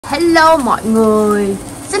Hello mọi người.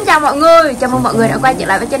 Xin chào mọi người, chào mừng mọi người đã quay trở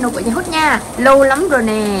lại với channel của Nhà Hood nha. Lâu lắm rồi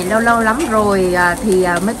nè, lâu lắm rồi thì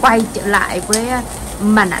mới quay trở lại với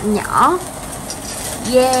màn ảnh nhỏ.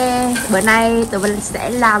 Yeah, bữa nay tụi mình sẽ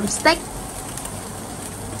làm steak.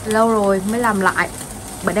 Lâu rồi mới làm lại.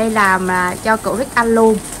 Bữa đây làm cho cậu Rick ăn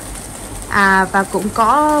luôn. Và cũng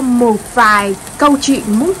có một vài câu chuyện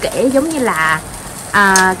muốn kể, giống như là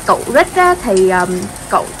cậu Rick á, thì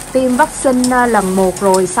cậu tiêm vaccine lần 1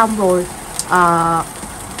 rồi, xong rồi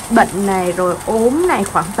bệnh này rồi ốm này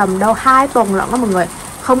khoảng tầm đâu 2 tuần lận đó mọi người.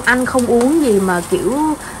 Không ăn không uống gì, mà kiểu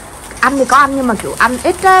ăn thì có ăn nhưng mà kiểu ăn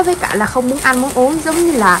ít á, với cả là không muốn ăn muốn uống. Giống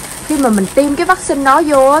như là khi mà mình tiêm cái vaccine đó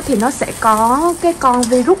vô á, thì nó sẽ có cái con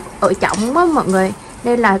virus ở trong á mọi người,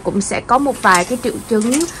 nên là cũng sẽ có một vài cái triệu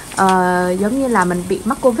chứng giống như là mình bị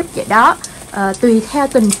mắc Covid vậy đó. Tùy theo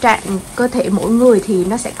tình trạng cơ thể mỗi người thì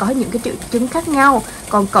nó sẽ có những cái triệu chứng khác nhau.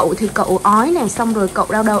 Còn cậu thì cậu ói này, xong rồi cậu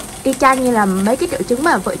đau đầu, y chang như là mấy cái triệu chứng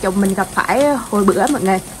mà vợ chồng mình gặp phải hồi bữa mọi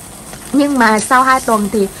người. Nhưng mà sau 2 tuần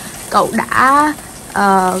thì cậu đã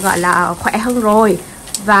gọi là khỏe hơn rồi.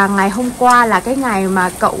 Và ngày hôm qua là cái ngày mà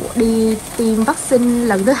cậu đi tiêm vaccine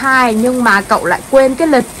lần thứ 2, nhưng mà cậu lại quên cái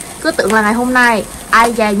lịch, cứ tưởng là ngày hôm nay.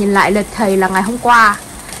 Ai dè nhìn lại lịch thì là ngày hôm qua.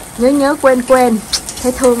 Nhớ quên,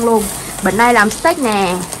 thấy thương luôn. Bữa nay làm steak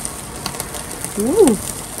nè.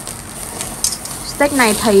 Steak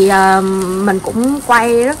này thì mình cũng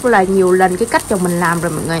quay rất là nhiều lần cái cách chồng mình làm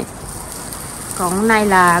rồi mọi người. Còn hôm nay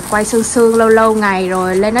là quay sương lâu ngày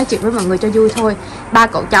rồi lên nói chuyện với mọi người cho vui thôi. Ba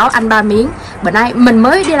cậu cháu ăn 3 miếng. Bữa nay mình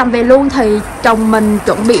mới đi làm về luôn thì chồng mình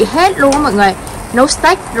chuẩn bị hết luôn á mọi người. Nấu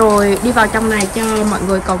steak rồi đi vào trong này cho mọi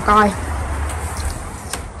người cùng coi.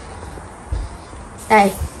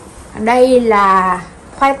 Đây là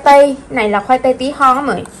khoai tây, này là khoai tây tí hon á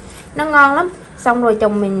mọi người. Nó ngon lắm. Xong rồi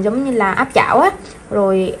chồng mình giống như là áp chảo á.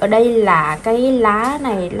 Rồi ở đây là cái lá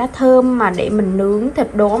này, lá thơm mà để mình nướng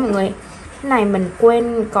thịt đồ á mọi người. Cái này mình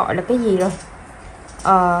quên gọi là cái gì rồi.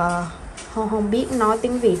 Không biết nói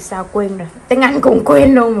tiếng Việt sao quên rồi. Tiếng Anh cũng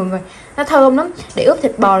quên luôn mọi người. Nó thơm lắm, để ướp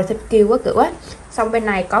thịt bò, thịt kiều quá kiểu á. Xong bên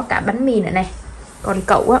này có cả bánh mì nữa này. Còn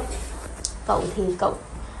cậu á, cậu thì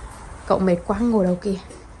cậu mệt quá ngồi đâu kia.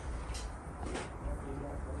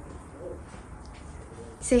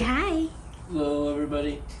 Say hi. Hello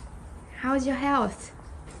everybody. How's your health?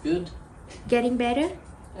 Good. Getting better?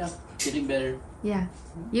 Yeah, getting better. Yeah.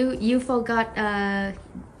 You forgot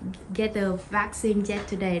get the vaccine yet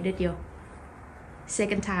today, did you?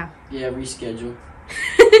 Second time. Yeah, reschedule.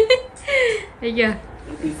 Thấy chưa?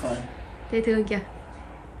 It'll be fun. Thấy thương chưa?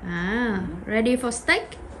 Ready for steak?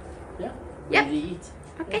 Yeah. Yep. Ready to eat.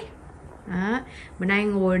 Ok. Bữa nay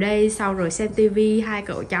ngồi đây sau rồi xem tivi, hai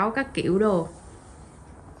cậu cháu các kiểu đồ.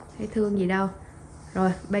 Thấy thương gì đâu.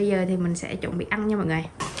 Rồi bây giờ thì mình sẽ chuẩn bị ăn nha mọi người.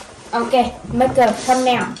 Ok, make a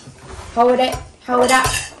thumbnail. Hold it up.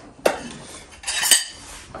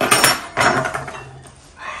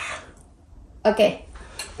 Ok.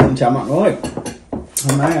 Xin chào mọi người.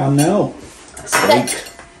 Hôm nay ăn nấu steak.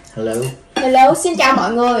 Hello, xin chào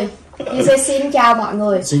mọi người. You say xin chào mọi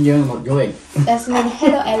người. Xin chào mọi người. That's mean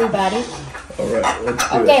hello everybody. Alright, let's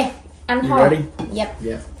do Ok, it. ăn You thôi. ready? Yep.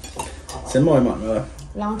 Yeah. Xin mời mọi người.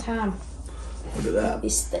 Long time. We'll do that.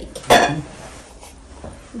 This steak.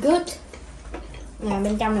 Good. Nè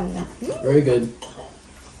bên trong này nè. Very good.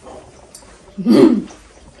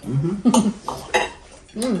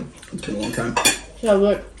 It's been a long time. So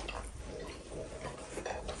good.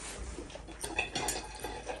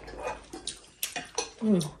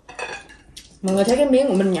 Mọi người thấy cái miếng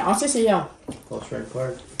của mình nhỏ xíu xíu không? Close right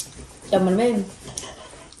part. Chồng mình với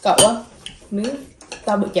cậu á, miếng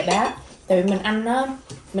to bự chà bá. Tại vì mình ăn á,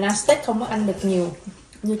 mình ăn steak không có ăn được nhiều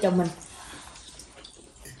như chồng mình.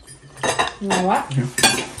 Ngon quá.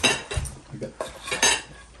 Okay.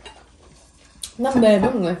 Nó mềm đó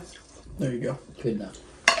mọi người. There you go. Good enough.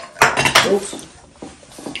 Oops.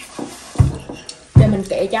 Để mình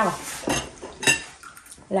kể cho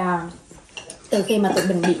là từ khi mà tụi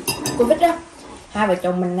mình bị Covid á, hai vợ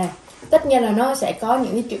chồng mình nè, tất nhiên là nó sẽ có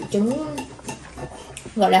những cái triệu chứng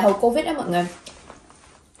gọi là hậu Covid á mọi người.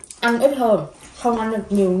 Ăn ít hơn, không ăn được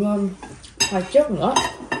nhiều như hồi trước nữa.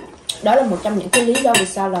 Đó là một trong những cái lý do vì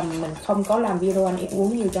sao là mình không có làm video ăn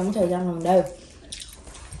uống nhiều trong thời gian gần đây.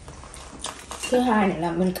 Thứ hai này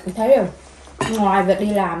là mình cảm thấy rồi, ngoài việc đi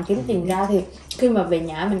làm kiếm tiền ra thì khi mà về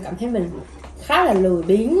nhà mình cảm thấy mình khá là lười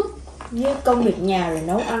biếng với công việc nhà rồi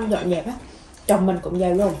nấu ăn dọn dẹp á. Chồng mình cũng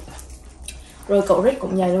vậy luôn, rồi cậu Rick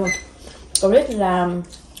cũng vậy luôn. Cậu Rick là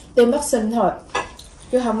tiêm vaccine thôi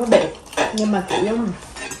chứ không có bị, nhưng mà kiểu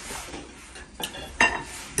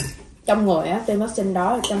trong người á, tiêm vaccine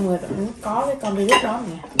đó trong người vẫn có cái con virus đó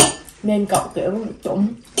nè, nên cậu kiểu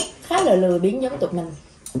quá là lười biếng giống tụi mình.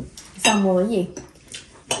 Xong rồi cái gì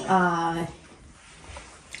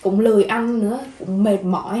cũng lười ăn nữa, cũng mệt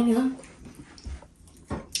mỏi nữa.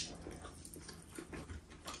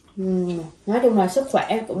 Nói chung là sức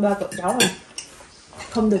khỏe của ba cậu cháu này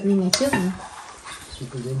không được như ngày trước nữa.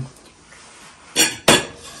 Super good.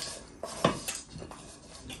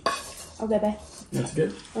 Ok babe. That's good.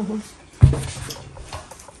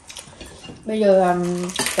 Bây giờ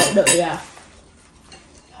cậu đợi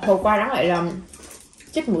hồi qua Đăng lại làm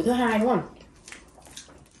chích mũi thứ 2 đúng không?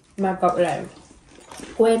 Mà cậu lại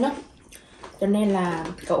quên á, cho nên là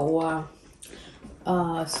cậu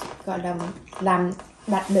gọi là làm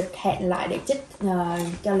đặt lịch hẹn lại để chích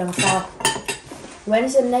cho lần sau. When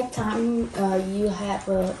is the next time you have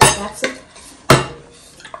a vaccine?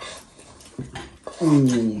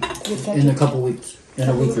 In a couple weeks. In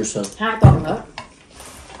a week or so. 2 tuần nữa.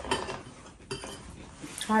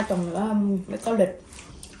 2 tuần nữa mới có lịch.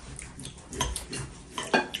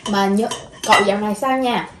 Mà nhớ cậu dạo này sao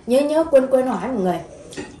nha, nhớ quên hỏi mọi người.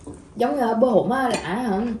 Giống như bữa hôm á là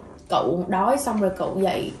hả, cậu đói xong rồi cậu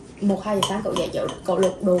dậy 1-2 giờ sáng cậu dậy cậu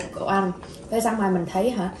lục đồ cậu ăn, cái xong rồi mình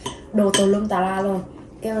thấy hả đồ tùm lum tà la luôn.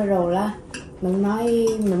 Cái rồi là mình nói,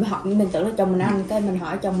 mình mới hỏi, mình tưởng là chồng mình ăn, cái mình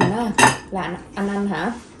hỏi chồng mình á là anh ăn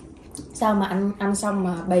hả, sao mà anh ăn xong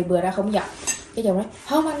mà bày bừa ra không dọn. Cái chồng nói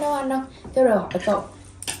không anh đâu. Cái rồi hỏi cậu,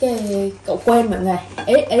 cái cậu quên mọi người,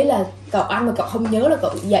 ý là cậu ăn mà cậu không nhớ là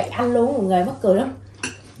cậu dậy ăn luôn, mọi người mắc cười lắm.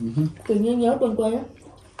 Cứ nhớ quên lắm.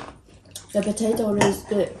 The potato is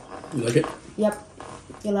good. You like it? Yep.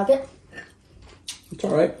 You like it? It's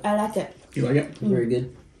alright. I like it. You like it? Very good.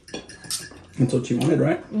 That's what you wanted,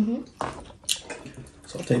 right?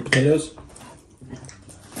 Sauteed potatoes.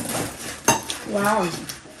 Wow.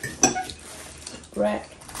 Great.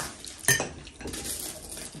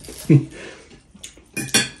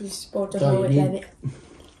 You supposed to So hold it you like need- it.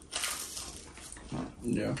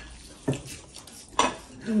 Yeah.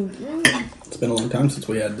 It's been a long time since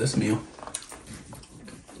we had this meal.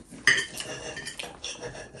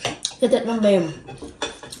 Cái thịt nó mềm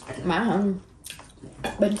mà hả,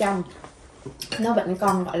 bên trong nó vẫn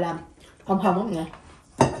còn gọi là hồng hồng á mọi người.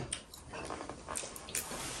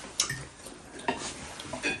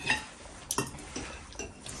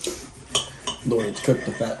 The way it's cooked,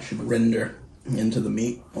 the fat should render into the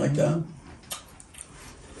meat like that.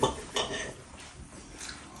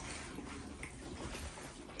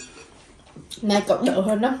 Này cậu đỡ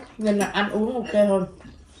hơn đó, nên là ăn uống ok hơn.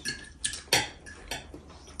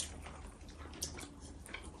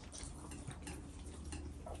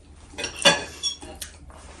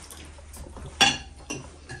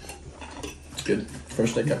 It's good.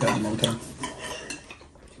 First steak I've had in a long time.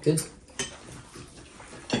 Good.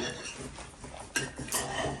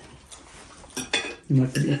 You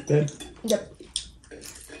like the beef, babe? Yep.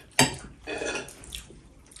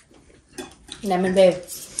 Nè mình về,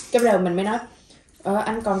 cái đầu mình mới nói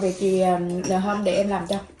anh còn việc gì nhờ không để em làm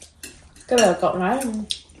cho. Cái đầu cậu nói,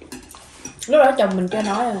 lúc đó chồng mình chưa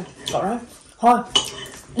nói rồi, cậu nói thôi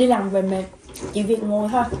đi làm về mệt, chỉ việc ngồi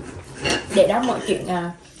thôi, để đó mọi chuyện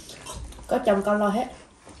có chồng con lo hết.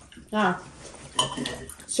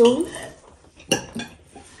 Xuống.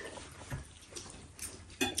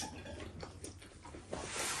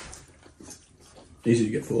 Easy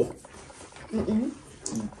to get full.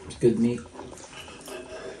 It's good meat.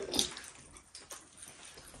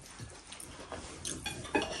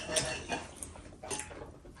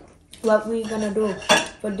 What we gonna do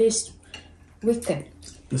for this weekend?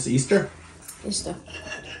 This Easter? Easter.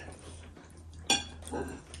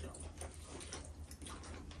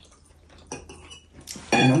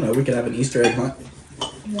 I don't know. We could have an Easter egg hunt.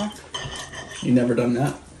 Yeah. You never done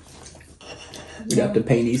that? We'd have to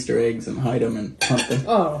paint Easter eggs and hide them and hunt them.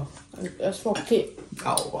 Oh, that's for kids.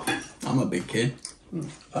 Oh, I'm a big kid.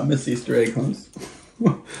 I miss Easter egg hunts.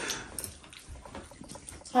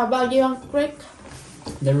 How about you, Uncle Rick?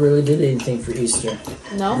 Never really did anything for Easter.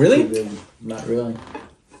 No? Really? Not really.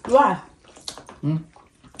 Why?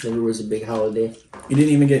 Never was a big holiday. You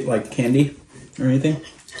didn't even get like candy or anything?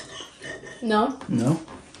 No? No?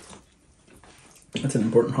 That's an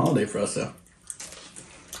important holiday for us though.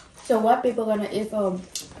 So what people gonna eat for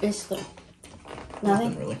Easter?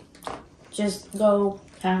 Nothing? Really. Just go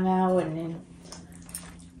hang out and then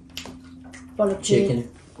for the Chicken.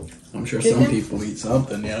 I'm sure Chicken? some people eat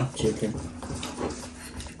something, yeah. Chicken.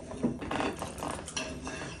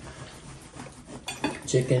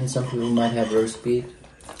 Chicken. Some people might have roast beef.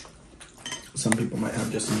 Some people might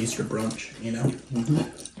have just an Easter brunch, you know?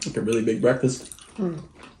 Like a really big breakfast.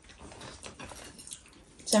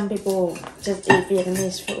 Some people just eat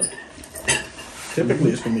Vietnamese food.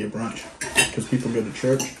 Typically it's going to be a brunch because people go to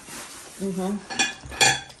church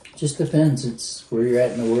Just depends. It's where you're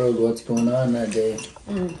at in the world, what's going on that day.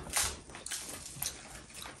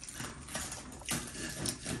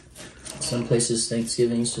 Some places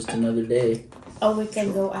Thanksgiving is just another day. Or we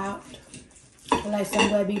can go out, like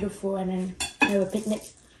somewhere beautiful, and then have a picnic.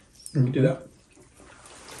 We can do that.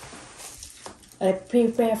 Like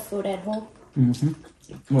prepare food at home.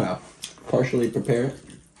 Well, partially prepare it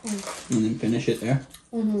and then finish it there.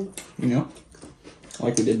 You know,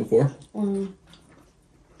 like we did before.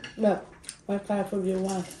 Look, what kind of food do you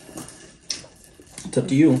want? It's up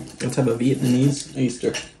to you. Let's have a Vietnamese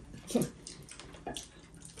Easter.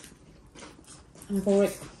 I'm hungry.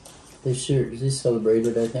 They celebrate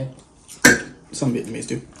it, I think. Some Vietnamese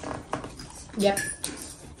do. Yep.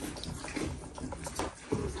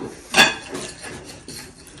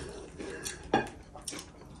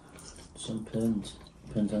 Some depends.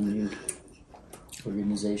 Depends on the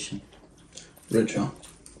organization. Rich, huh?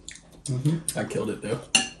 I killed it though.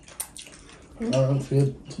 Oh, that's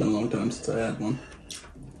good. It's been a long time since I had one.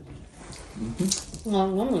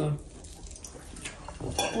 Ngon lắm rồi.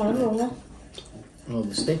 Ngon lắm luôn á. Oh,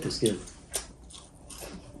 the steak is good.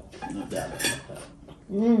 Not bad. Not bad.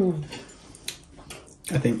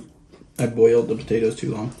 I think I boiled the potatoes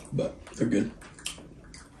too long, but they're good.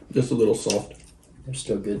 Just a little soft. They're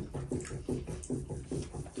still good.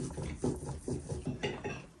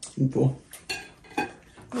 And full.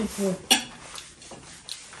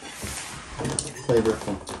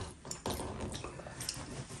 Flavorful.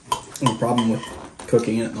 The problem with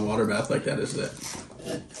cooking it in a water bath like that is that,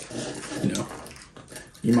 you know,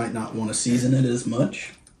 you might not want to season it as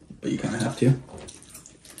much, but you kind of have to.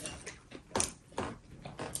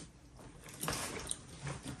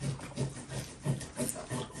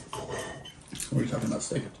 We're talking about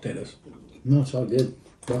steak and potatoes. No, it's all good.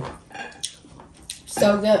 Yeah.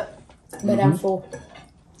 So good. But I'm full.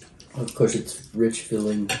 Of course, it's rich,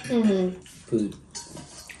 filling food.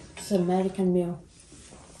 It's an American meal.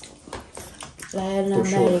 Like an For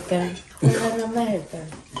sure. American. Like an American.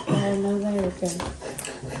 Like an American.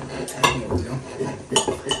 There we go.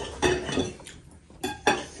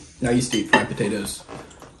 I used to eat fried potatoes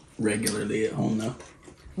regularly at home though.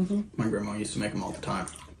 My grandma used to make them all the time.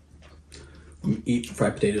 You eat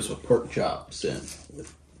fried potatoes with pork chops and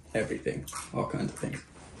with everything, all kinds of things.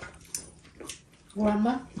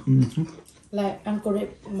 Grandma? Like Uncle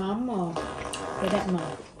Rip's mom or your dad's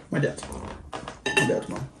mom? My dad's mom.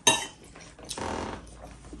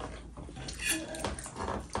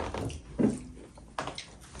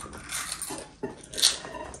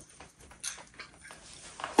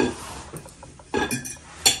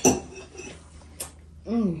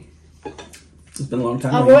 It's been a long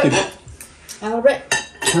time. Uncle Rip,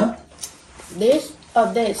 Huh? this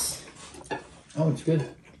or this? Oh, it's good.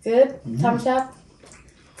 Good? Thumbs up?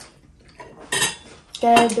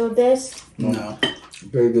 Can I do this? No.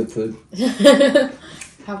 Very good food.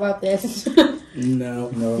 How about this? No.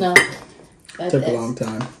 No. Like Took a this. long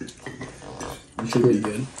time. It should be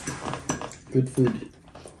good. Good food.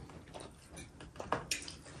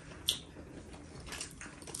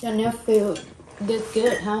 Your nephew did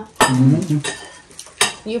good, huh?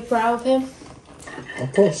 You proud of him?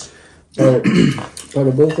 Of course. Proud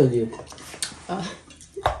of both of you. Proud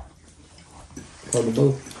of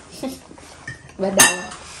both.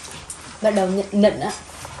 Bắt đầu nịnh á.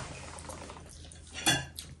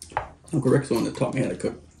 Uncle Rick's the one that taught me how to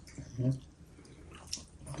cook.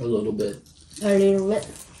 A little bit. A little bit.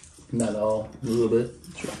 Not all. A little bit.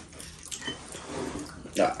 Sure.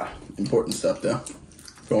 Important stuff though.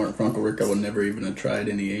 If it weren't for Uncle Rick, I would never even have tried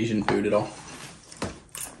any Asian food at all.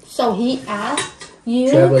 So he asked you?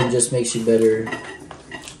 Traveling just makes you better.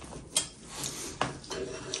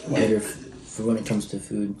 Better for when it comes to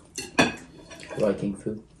food. Liking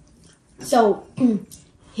food. So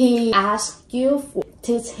he asked you to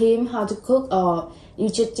teach him how to cook, or you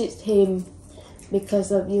just teach him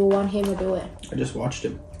because of you want him to do it? I just watched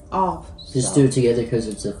him. Oh. Just do it together because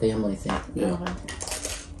it's a family thing. Yeah. Okay.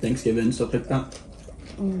 Thanksgiving, stuff like that.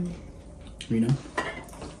 You know?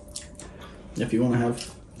 If you want to have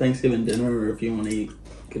Thanksgiving dinner, or if you want to eat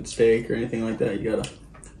good steak or anything like that, you gotta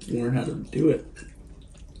learn how to do it.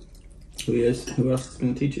 Who else is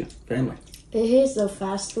gonna teach you? Family. He's a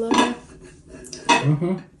fast learner.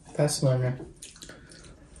 Fast learner.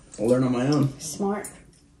 I'll learn on my own. Smart.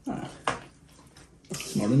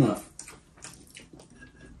 Smart enough.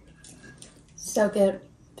 So good.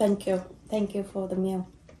 Thank you. Thank you for the meal.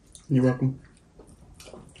 You're welcome.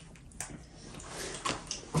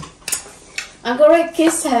 Uncle Rick,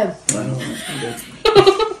 kiss him. I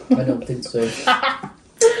don't think so.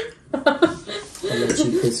 I'll let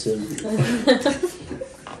you kiss him.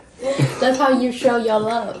 That's how you show your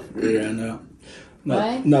love. Yeah, no.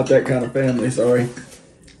 Right? Not that kind of family, sorry.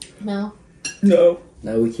 No. No.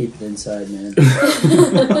 No, we keep it inside, man.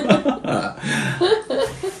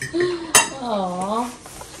 Aww,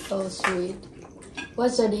 so sweet.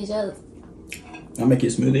 What's your dessert? I'll make you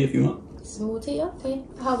a smoothie if you want. Smoothie, okay.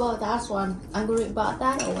 How about that one? Angry about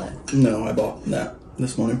that or what? No, I bought that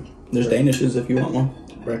this morning. There's Danishes if you want one.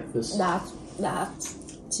 Breakfast. That's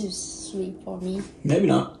too sweet for me. Maybe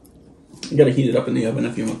not. You gotta heat it up in the oven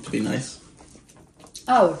if you want it to be nice.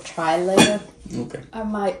 I'll try later. Okay.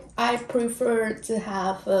 I prefer to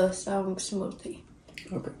have some smoothie.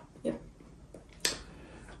 Okay. Yep.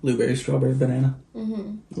 Blueberry, strawberry, banana. Mm-hmm.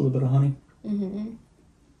 A little bit of honey. Mm-hmm.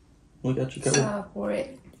 We got you covered. So for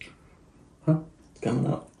it. Huh? It's coming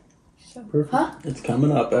up. So, Perfect. huh? It's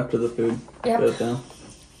coming up after the food Yep. goes down.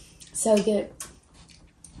 So good.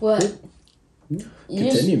 What?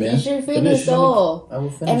 Continue, man. You should Finish. finish all. I will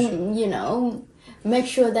finish. And, you know, make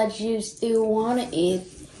sure that you still want to eat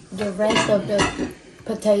the rest of the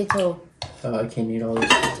potato, Oh, I can't eat all these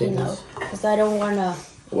potatoes. you know, because I don't want to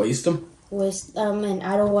Waste them? waste them, and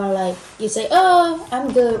I don't want to, like, you say, oh,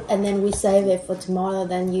 I'm good, and then we save it for tomorrow,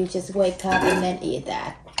 then you just wake up and then eat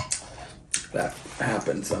that. That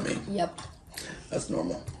happens, I mean. Yep. That's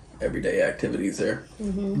normal. Everyday activities there.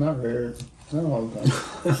 Not rare. Not all the time.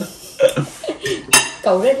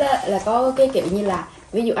 Cậu rất là có cái kiểu như là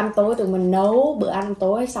ví dụ ăn tối tụi mình nấu bữa ăn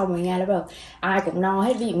tối xong rồi nha, đó ai cũng no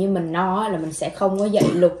hết. Ví dụ như mình no là mình sẽ không có dậy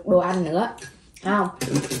lục đồ ăn nữa, không?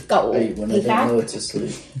 Cậu Hey, when I thì don't khác. know it's asleep.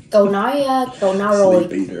 Cậu nói cậu no rồi,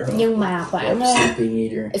 Sleep eater, huh? nhưng mà khoảng Sleeping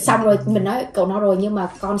eater. xong rồi mình nói cậu no rồi nhưng mà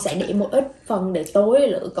con sẽ để một ít phần để tối,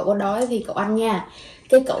 lỡ cậu có đói thì cậu ăn nha.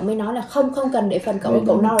 Cái cậu mới nói là không cần để phần cậu,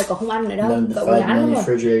 cậu no rồi cậu không ăn nữa đâu, None to cậu fight ăn in đúng the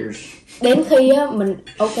không? refrigerators. Đến khi á mình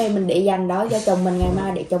mình để dành đó cho chồng mình, ngày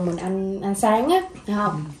mai để chồng mình ăn sáng á, thấy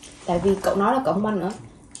không? Tại vì cậu nói là cậu không ăn nữa.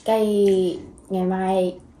 Cái ngày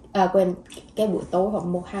mai quên, cái buổi tối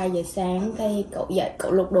khoảng 1-2 giờ sáng cái cậu dậy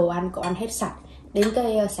cậu lục đồ ăn, cậu ăn hết sạch. Đến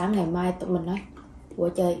cái sáng ngày mai tụi mình nói ủa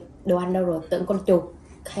trời, đồ ăn đâu rồi, tưởng con chuột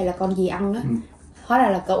hay là con gì ăn á. Hóa ra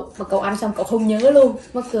là cậu ăn xong cậu không nhớ luôn,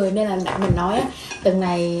 mắc cười. Nên là đã mình nói á, từng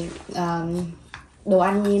này đồ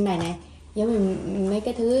ăn như này này, giống như mấy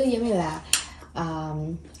cái thứ giống như là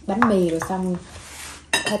bánh mì rồi xong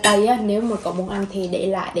khoai tây á, nếu mà cậu muốn ăn thì để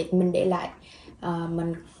lại, để mình để lại,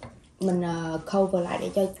 mình cover lại để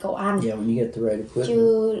cho cậu ăn. Yeah, when you get the right equipment.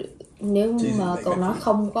 Chứ nếu mà cậu nói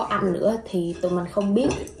không có ăn nữa thì tụi mình không biết,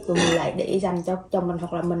 tụi mình lại để dành cho chồng mình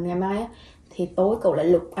hoặc là mình ngày mai á, thì tối cậu lại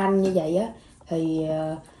lục ăn như vậy á, thì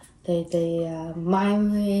mai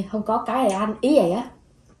không có cái để ăn, ý vậy á.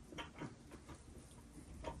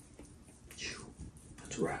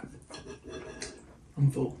 That's a wrap.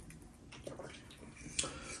 I'm full.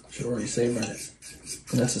 Should already savored it.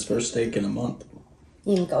 That's his first steak in a month.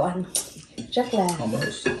 Nhìn cậu ăn rất là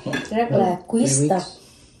Almost. rất là quý Maybe stuff.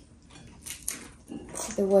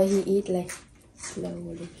 The way he eat like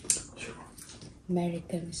slowly,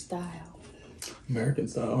 American style. American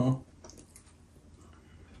style, huh?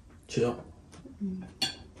 Chill.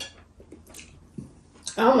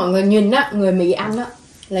 Đó, mọi người nhìn á, người Mỹ ăn á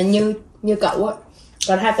là như cậu á,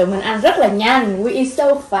 còn hai tụi mình ăn rất là nhanh. We eat so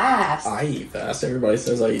fast. I eat fast. Everybody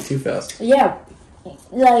says I eat too fast. Yeah,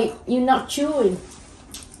 like you're not chewing.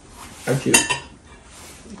 I chew.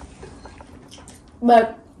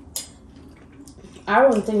 But I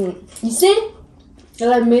don't think, you see,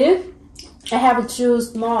 like me, I have to chew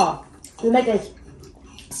small to make it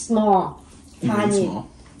small, tiny, Small.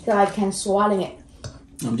 so I can swallow it.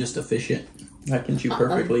 I'm just efficient. I can chew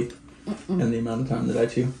perfectly in the amount of time that I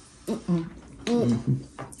chew.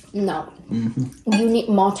 No, you need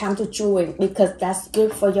more time to chew it because that's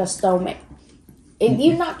good for your stomach. If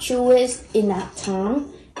you not chew it enough time,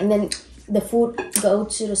 and then the food go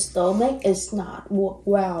to the stomach, it's not work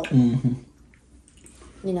well.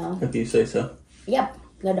 You know. If you say so. Yep,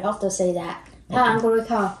 the doctor say that. Ha, ăn cô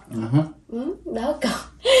không? Đó,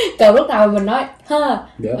 cậu lúc nào mình nói ha,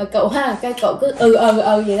 mà cậu ha, cái cậu cứ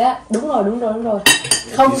vậy đó. Đúng rồi.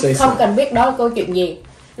 Không cần biết đó là câu chuyện gì,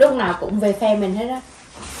 lúc nào cũng về phe mình hết á.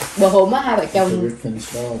 Bữa hôm á hai vợ chồng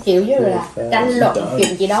kiểu như là tranh luận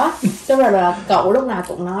chuyện gì đó, xong rồi là cậu lúc nào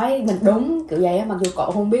cũng nói mình đúng kiểu vậy á, mặc dù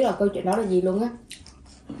cậu không biết là câu chuyện đó là gì luôn á.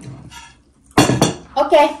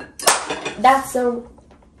 Okay, that's a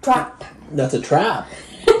trap. That's a trap.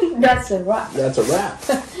 That's a wrap. That's a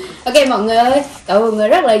wrap. Ok mọi người ơi, cảm ơn mọi người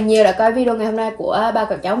rất là nhiều đã coi video ngày hôm nay của ba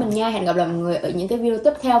cậu cháu mình nha. Hẹn gặp lại mọi người ở những cái video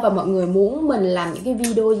tiếp theo. Và mọi người muốn mình làm những cái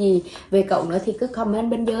video gì về cậu nữa thì cứ comment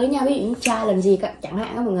bên dưới nha. Ví dụ những trai lần gì chẳng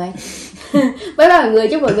hạn đó mọi người. Bye bye mọi người,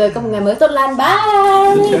 chúc mọi người có một ngày mới tốt lành. Bye.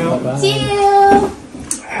 Bye. See you.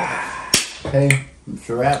 Okay, it's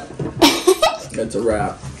a wrap. That's a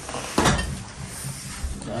wrap.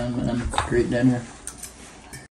 Done, man. Great dinner.